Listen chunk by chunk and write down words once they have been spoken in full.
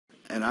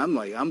And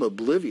I'm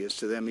oblivious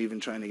to them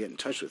even trying to get in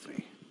touch with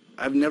me.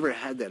 I've never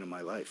had that in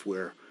my life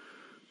where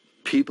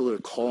people are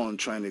calling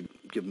trying to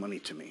give money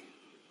to me.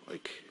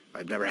 Like,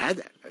 I've never had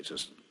that. I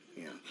just,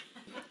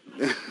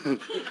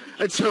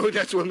 And so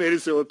that's what made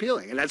it so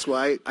appealing. And that's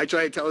why I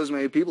try to tell as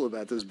many people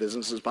about this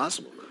business as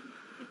possible.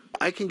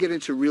 I can get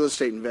into real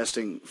estate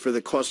investing for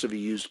the cost of a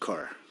used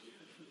car.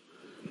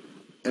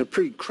 And a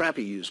pretty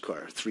crappy used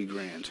car,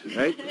 $3,000,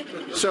 right?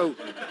 So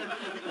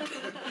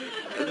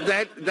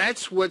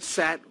that's what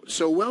sat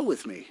so well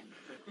with me.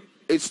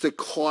 It's the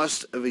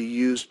cost of a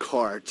used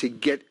car to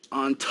get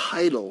on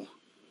title,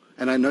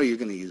 and I know you're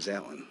going to use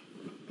that one.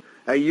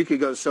 You could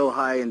go so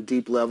high and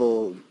deep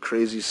level,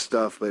 crazy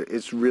stuff, but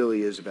it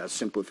really is about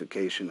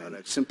simplification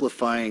and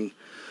simplifying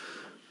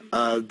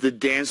the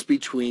dance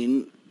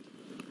between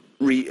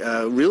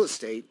real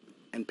estate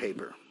and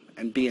paper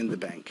and being the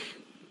bank.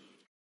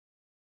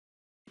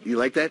 You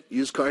like that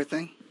used car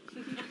thing?